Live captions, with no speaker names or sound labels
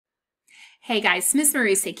Hey guys, Ms.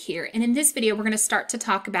 Marusik here, and in this video we're going to start to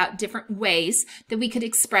talk about different ways that we could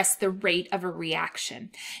express the rate of a reaction.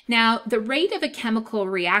 Now, the rate of a chemical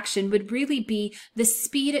reaction would really be the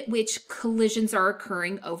speed at which collisions are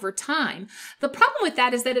occurring over time. The problem with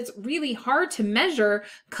that is that it's really hard to measure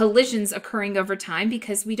collisions occurring over time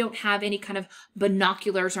because we don't have any kind of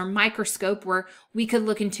binoculars or microscope where we could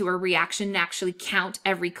look into a reaction and actually count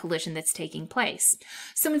every collision that's taking place.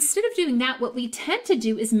 So instead of doing that, what we tend to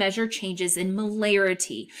do is measure changes in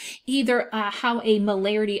molarity, either how a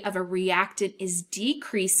molarity of a reactant is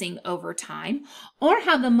decreasing over time or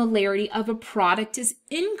how the molarity of a product is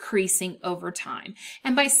increasing over time.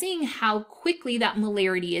 And by seeing how quickly that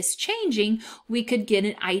molarity is changing, we could get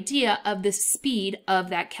an idea of the speed of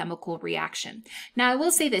that chemical reaction. Now, I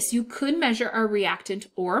will say this, you could measure a reactant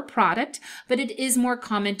or a product, but it is more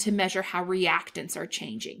common to measure how reactants are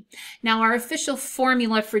changing. Now, our official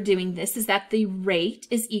formula for doing this is that the rate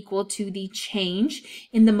is equal to the change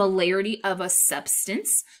in the molarity of a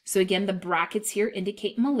substance. So again, the brackets here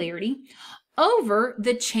indicate molarity over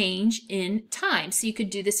the change in time. So you could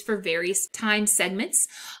do this for various time segments.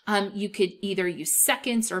 You could either use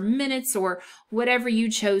seconds or minutes or whatever you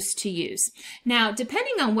chose to use. Now,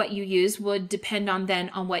 depending on what you use would depend on then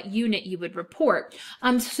on what unit you would report.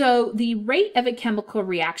 So the rate of a chemical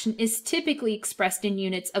reaction is typically expressed in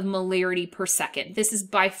units of molarity per second. This is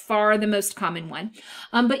by far the most common one.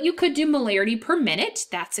 But you could do molarity per minute.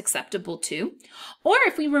 That's acceptable too. Or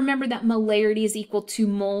if we remember that molarity is equal to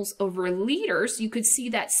moles over liters, you could see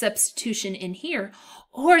that substitution in here.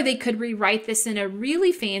 Or they could rewrite this in a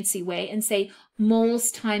really fancy way and say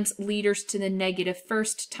moles times liters to the negative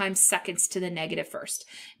first times seconds to the negative first.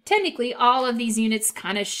 Technically, all of these units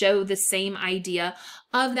kind of show the same idea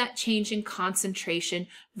of that change in concentration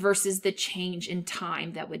versus the change in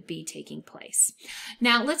time that would be taking place.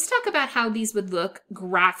 Now, let's talk about how these would look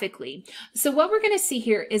graphically. So what we're going to see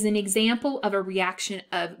here is an example of a reaction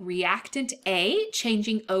of reactant A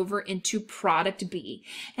changing over into product B.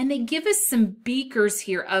 And they give us some beakers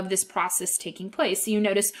here of this process taking place. So you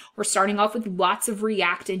notice we're starting off with lots of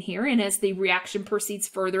reactant here, and as the reaction proceeds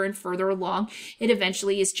further and further along, it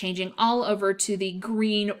eventually is changing all over to the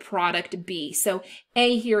green product B. So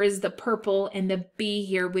A here is the purple and the B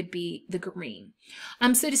here would be the green.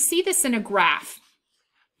 So to see this in a graph,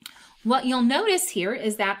 what you'll notice here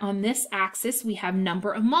is that on this axis, we have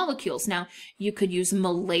number of molecules. Now, you could use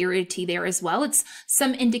molarity there as well. It's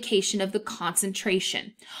some indication of the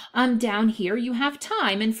concentration. Down here, you have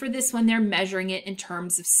time. And for this one, they're measuring it in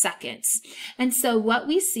terms of seconds. And so what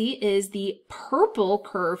we see is the purple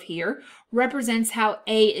curve here represents how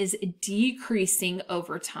A is decreasing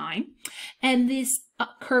over time. And this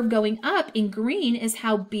curve going up in green is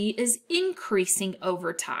how B is increasing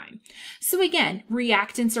over time. So again,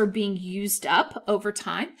 reactants are being used up over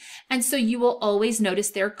time, and so you will always notice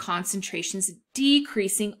their concentrations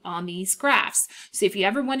decreasing on these graphs. So if you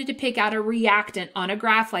ever wanted to pick out a reactant on a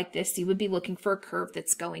graph like this, you would be looking for a curve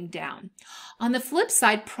that's going down. On the flip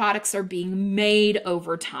side, products are being made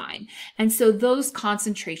over time, and so those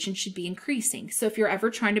concentrations should be increasing. So if you're ever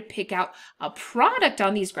trying to pick out a product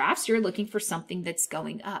on these graphs, you're looking for something that's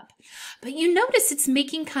going up. But you notice it's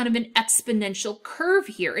making kind of an exponential curve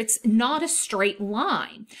here. It's not a straight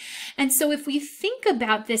line. And so if we think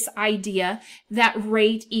about this idea that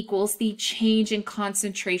rate equals the change in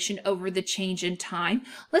concentration over the change in time,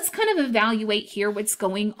 let's kind of evaluate here what's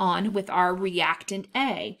going on with our reactant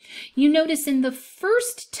A. You notice in the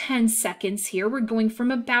first 10 seconds here, we're going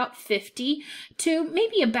from about 50 to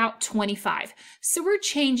maybe about 25. So we're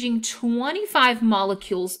changing 25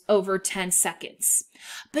 molecules over 10 seconds.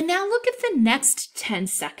 But now look at the next 10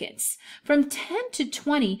 seconds. From 10 to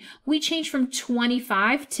 20, we changed from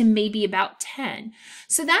 25 to maybe about 10.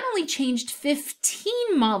 So that only changed 15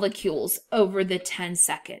 molecules over the 10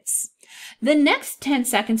 seconds. The next 10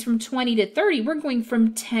 seconds from 20 to 30, we're going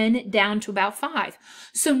from 10 down to about 5.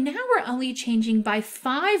 So now we're only changing by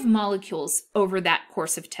 5 molecules over that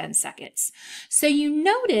course of 10 seconds. So you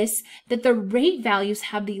notice that the rate values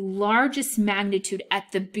have the largest magnitude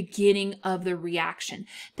at the beginning of the reaction.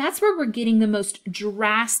 That's where we're getting the most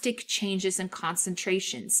drastic changes in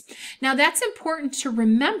concentrations. Now that's important to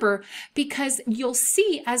remember because you'll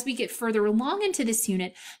see as we get further along into this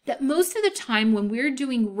unit that most of the time when we're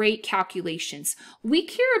doing rate calculations, calculations. We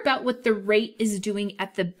care about what the rate is doing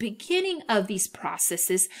at the beginning of these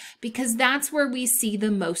processes because that's where we see the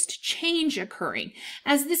most change occurring.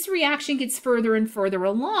 As this reaction gets further and further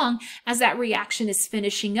along, as that reaction is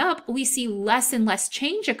finishing up, we see less and less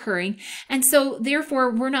change occurring, and so therefore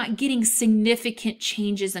we're not getting significant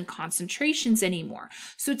changes in concentrations anymore.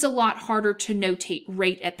 So it's a lot harder to notate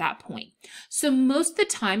rate at that point. So most of the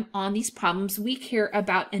time on these problems, we care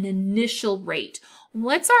about an initial rate.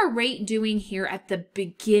 What's our rate doing here at the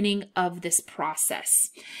beginning of this process?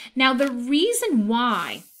 Now, the reason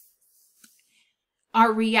why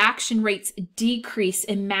our reaction rates decrease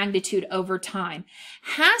in magnitude over time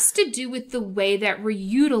has to do with the way that we're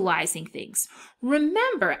utilizing things.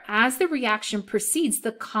 Remember, as the reaction proceeds,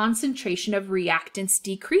 the concentration of reactants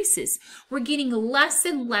decreases. We're getting less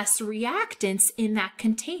and less reactants in that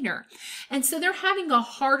container. And so they're having a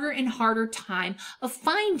harder and harder time of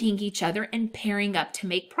finding each other and pairing up to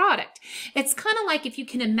make product. It's kind of like if you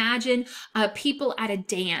can imagine people at a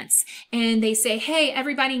dance and they say, hey,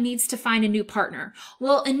 everybody needs to find a new partner.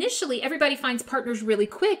 Well, initially, everybody finds partners really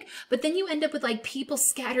quick, but then you end up with like people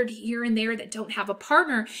scattered here and there that don't have a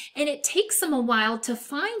partner, and it takes them a while to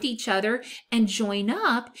find each other and join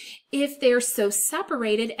up if they're so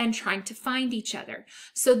separated and trying to find each other.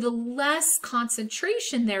 So the less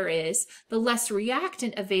concentration there is, the less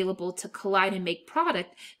reactant available to collide and make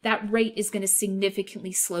product, that rate is going to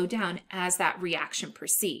significantly slow down as that reaction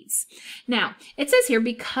proceeds. Now, it says here,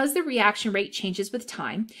 because the reaction rate changes with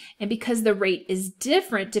time, and because the rate is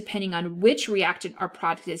different depending on which reactant or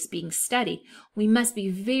product is being studied, we must be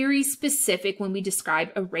very specific when we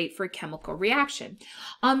describe a rate for a chemical reaction.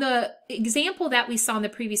 On the example that we saw on the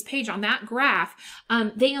previous page, on that graph,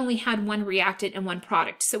 they only had one reactant and one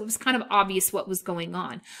product, so it was kind of obvious what was going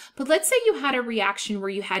on. But let's say you had a reaction where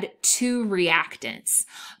you had two reactants.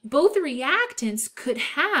 Both reactants could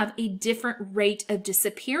have a different rate of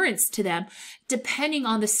disappearance to them depending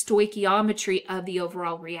on the stoichiometry of the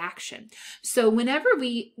overall reaction. So whenever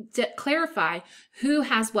we clarify who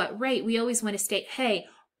has what rate, we always want to state, hey,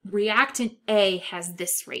 reactant A has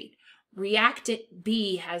this rate. Reactant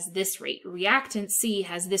B has this rate. Reactant C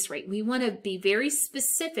has this rate. We want to be very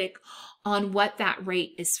specific on what that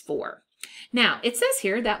rate is for. Now, it says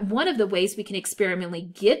here that one of the ways we can experimentally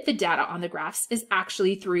get the data on the graphs is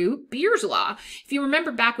actually through Beer's law. If you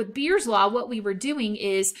remember back with Beer's law, what we were doing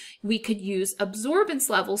is we could use absorbance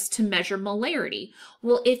levels to measure molarity.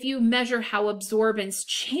 Well, if you measure how absorbance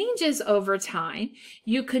changes over time,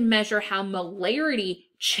 you can measure how molarity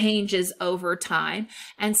changes over time.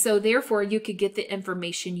 And so therefore you could get the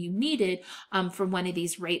information you needed from one of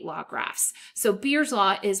these rate law graphs. So Beer's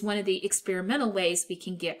law is one of the experimental ways we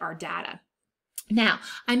can get our data. Now,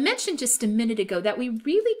 I mentioned just a minute ago that we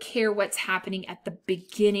really care what's happening at the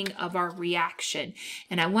beginning of our reaction,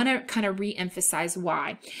 and I want to kind of re-emphasize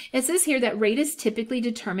why. It says here that rate is typically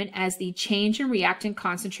determined as the change in reactant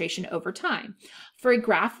concentration over time. For a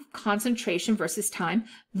graph of concentration versus time,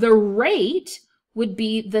 the rate would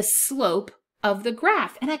be the slope of the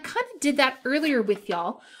graph. And I kind of did that earlier with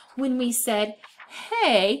y'all when we said,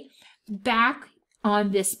 hey, back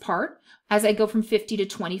on this part, as I go from 50 to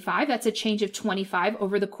 25, that's a change of 25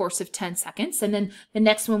 over the course of 10 seconds. And then the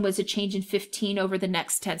next one was a change in 15 over the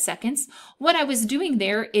next 10 seconds. What I was doing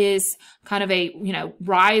there is kind of a,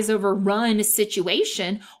 rise over run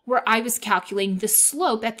situation where I was calculating the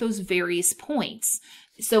slope at those various points.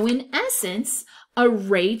 So in essence, a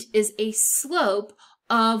rate is a slope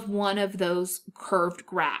of one of those curved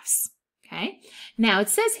graphs. Okay. Now it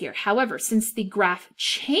says here, however, since the graph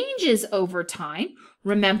changes over time,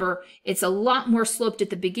 remember, it's a lot more sloped at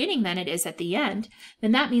the beginning than it is at the end,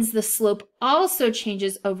 then that means the slope also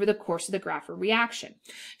changes over the course of the graph or reaction.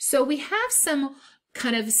 So we have some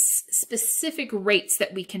kind of specific rates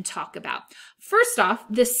that we can talk about. First off,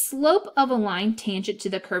 the slope of a line tangent to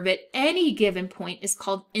the curve at any given point is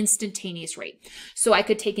called instantaneous rate. So I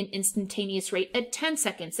could take an instantaneous rate at 10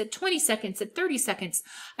 seconds, at 20 seconds, at 30 seconds.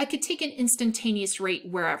 I could take an instantaneous rate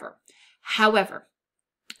wherever. However,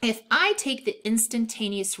 if I take the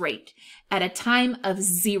instantaneous rate at a time of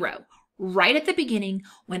 0, right at the beginning,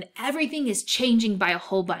 when everything is changing by a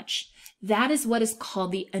whole bunch, that is what is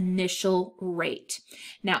called the initial rate.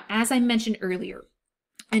 Now, as I mentioned earlier,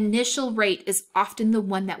 initial rate is often the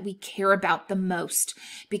one that we care about the most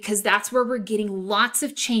because that's where we're getting lots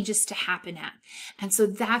of changes to happen at. And so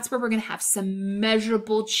that's where we're going to have some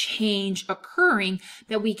measurable change occurring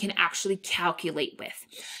that we can actually calculate with.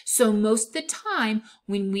 So most of the time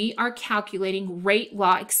when we are calculating rate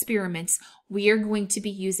law experiments, we are going to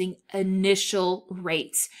be using initial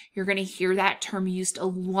rates. You're going to hear that term used a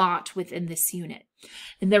lot within this unit.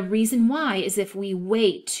 And the reason why is if we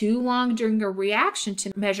wait too long during a reaction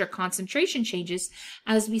to measure concentration changes,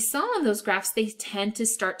 as we saw in those graphs, they tend to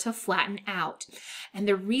start to flatten out. And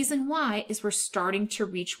the reason why is we're starting to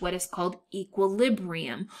reach what is called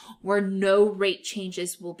equilibrium, where no rate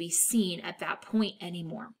changes will be seen at that point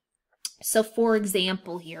anymore. So for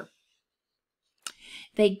example here,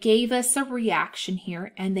 they gave us a reaction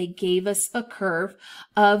here, and they gave us a curve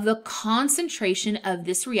of the concentration of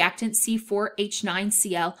this reactant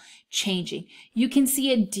C4H9Cl changing. You can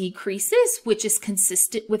see it decreases, which is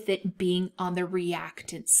consistent with it being on the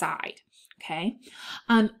reactant side. Okay,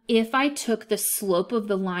 if I took the slope of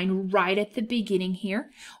the line right at the beginning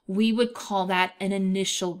here, we would call that an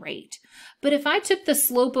initial rate. But if I took the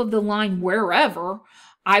slope of the line wherever,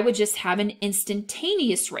 I would just have an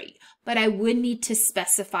instantaneous rate, but I would need to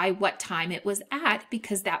specify what time it was at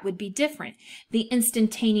because that would be different. The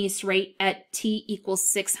instantaneous rate at t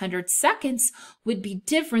equals 600 seconds would be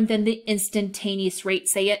different than the instantaneous rate,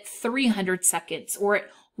 say, at 300 seconds or at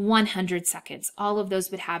 100 seconds. All of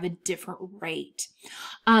those would have a different rate.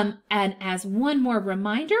 And as one more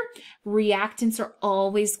reminder, reactants are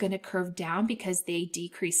always going to curve down because they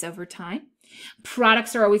decrease over time.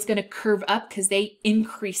 Products are always going to curve up because they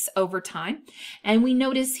increase over time. And we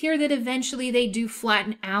notice here that eventually they do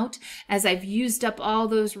flatten out as I've used up all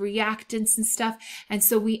those reactants and stuff. And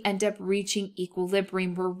so we end up reaching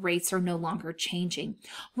equilibrium where rates are no longer changing.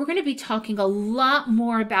 We're going to be talking a lot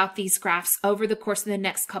more about these graphs over the course of the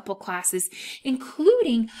next couple classes,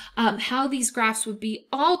 including how these graphs would be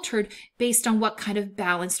altered based on what kind of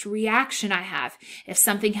balanced reaction I have. If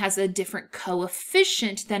something has a different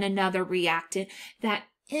coefficient than another reactant, that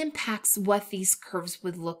impacts what these curves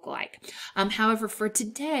would look like. However, for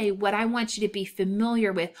today, what I want you to be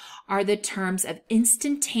familiar with are the terms of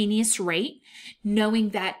instantaneous rate, knowing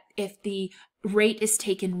that if the rate is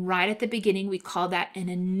taken right at the beginning, we call that an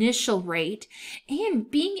initial rate,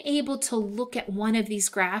 and being able to look at one of these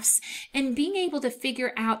graphs and being able to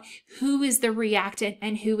figure out who is the reactant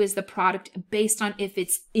and who is the product based on if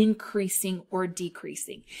it's increasing or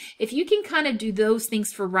decreasing. If you can kind of do those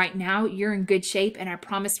things for right now, you're in good shape, and I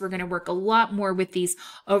promise we're going to work a lot more with these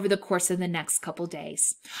over the course of the next couple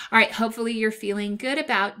days. All right, hopefully you're feeling good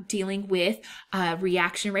about dealing with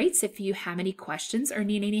reaction rates. If you have any questions or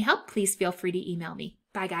need any help, please feel free to email me.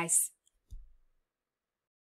 Bye, guys.